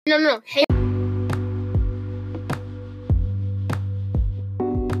No. Hey.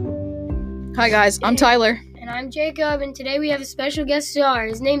 Hi guys, I'm Tyler. And I'm Jacob, and today we have a special guest star.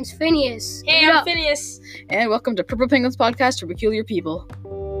 His name's Phineas. Hey, I'm Phineas. And welcome to Purple Penguins Podcast for Peculiar People.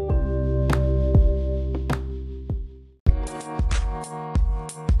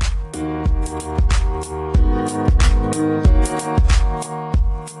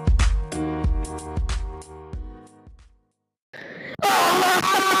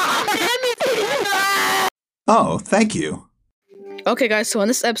 Oh, thank you. Okay guys, so in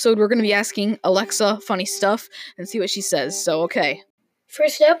this episode we're going to be asking Alexa funny stuff and see what she says, so okay.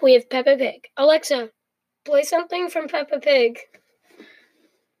 First up, we have Peppa Pig. Alexa, play something from Peppa Pig.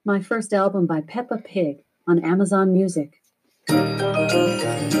 My first album by Peppa Pig on Amazon Music.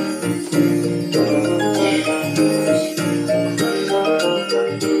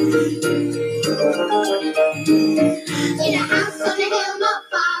 In a house on a hill not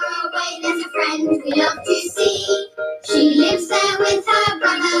far away, there's a friend we love to see. She lives there with her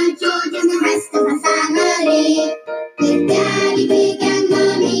brother George and the rest of her family. With Daddy Pig and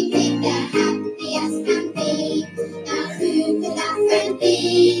Mummy Pig, they're happy as can be. Now who could that friend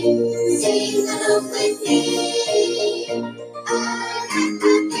be? Sing along with me. Oh,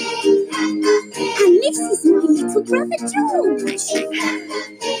 Peppa Pig, Peppa Pig. And this is my little brother George. It's Peppa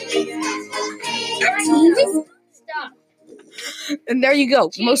Pig, it's Peppa Pig. And he was Stop. And there you go,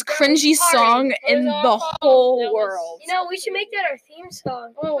 Jeez, most that was cringy hard. song That in was the awful. whole That was- world. We should make that our theme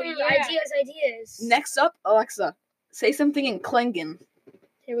song. Yeah. Ideas. Next up, Alexa, say something in Klingon.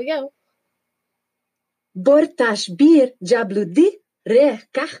 Here we go. Bortash bir jabludi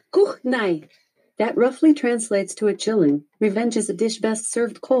rekach kuchnai. That roughly translates to a chilling. Revenge is a dish best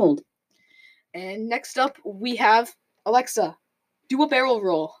served cold. And next up, we have Alexa, do a barrel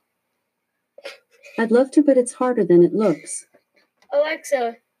roll. I'd love to, but it's harder than it looks.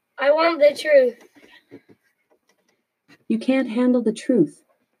 Alexa, I want the truth. You can't handle the truth.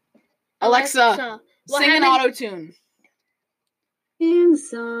 Alexa, what sing an happened- auto-tune. In the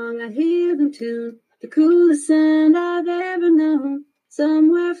song, I hear them tune, the coolest sound I've ever known.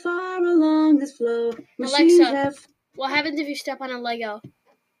 Somewhere far along this flow, machines Alexa. have What happens if you step on a Lego?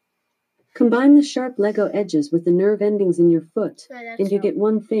 combined the sharp Lego edges with the nerve endings in your foot, Right, that's and you so- get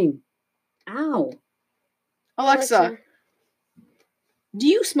one thing. Ow! Alexa, do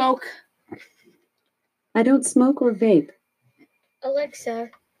you smoke? I don't smoke or vape.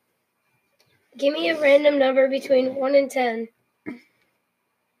 Alexa, give me a random number between 1 and 10.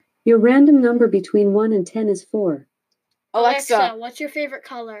 Your random number between 1 and 10 is 4. Alexa, What's your favorite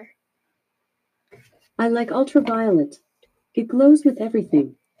color? I like ultraviolet. It glows with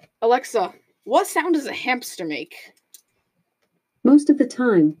everything. Alexa, what sound does a hamster make? Most of the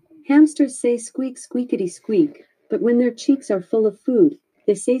time, hamsters say squeak squeakity squeak, but when their cheeks are full of food,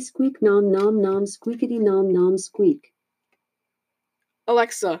 they say squeak nom nom nom squeakity nom nom squeak.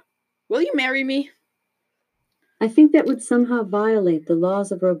 Alexa, will you marry me? I think that would somehow violate the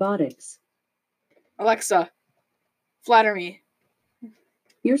laws of robotics. Alexa, flatter me.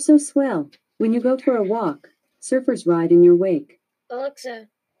 You're so swell. When you go for a walk, surfers ride in your wake. Alexa,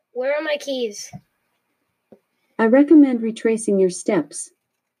 where are my keys? I recommend retracing your steps.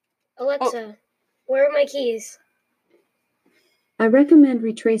 Alexa, where are my keys? I recommend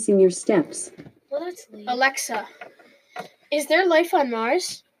retracing your steps. Well, that's late. Alexa, is there life on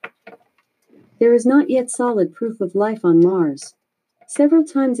Mars? There is not yet solid proof of life on Mars. Several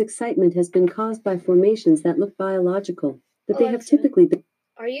times excitement has been caused by formations that look biological, but they have Alexa. typically been.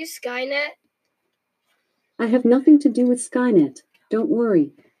 Are you Skynet? I have nothing to do with Skynet. Don't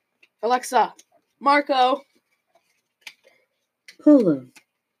worry. Alexa, Marco. Polo.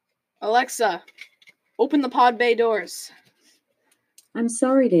 Alexa, open the pod bay doors. I'm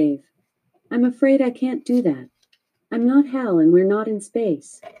sorry, Dave. I'm afraid I can't do that. I'm not Hal and we're not in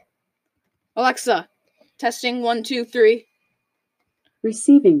space. Alexa, testing 1, 2, 3.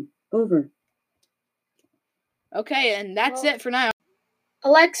 Receiving. Over. Okay, and that's it for now.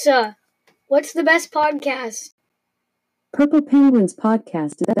 Alexa, what's the best podcast? Purple Penguins Podcast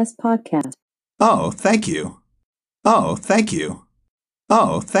is the best podcast. Oh, thank you. Oh, thank you.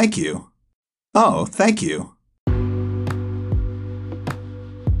 Oh, thank you. Oh, thank you.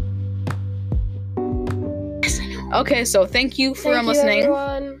 Okay, so thank you for Thank you, listening.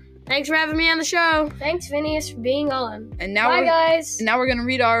 everyone. Thanks for having me on the show. Thanks, Phineas, for being on. And now Bye, we're guys. now we're gonna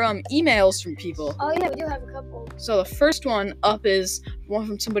read our emails from people. Oh, yeah, we do have a couple. So the first one up is one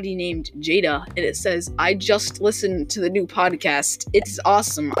from somebody named Jada, and it says, "I just listened to the new podcast. It's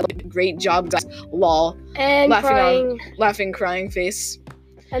awesome. Great job, guys. Lol. And Laughing crying. Crying face."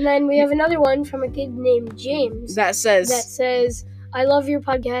 And then we have another one from a kid named James That says, that says, I love your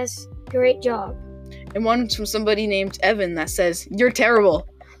podcast. Great job. And one's from somebody named Evan that says, "You're terrible.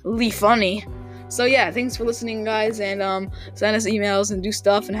 Really funny." So yeah, thanks for listening, guys, and send us emails and do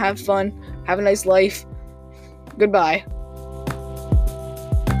stuff and have fun. Have a nice life. Goodbye.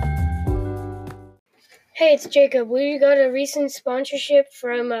 Hey, it's Jacob. We got a recent sponsorship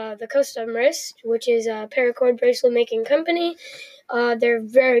from the Custom Wrist, which is a paracord bracelet making company. They're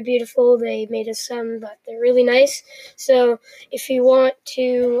very beautiful. They made us some, but they're really nice. So if you want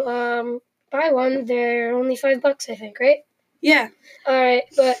to buy one, they're only $5, I think, right? Yeah. All right,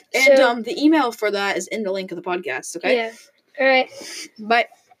 but And the email for that is in the link of the podcast, okay? yeah. All right. Bye.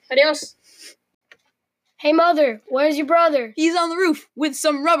 Adios. Hey, Mother, where's your brother? He's on the roof with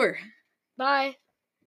some rubber. Bye.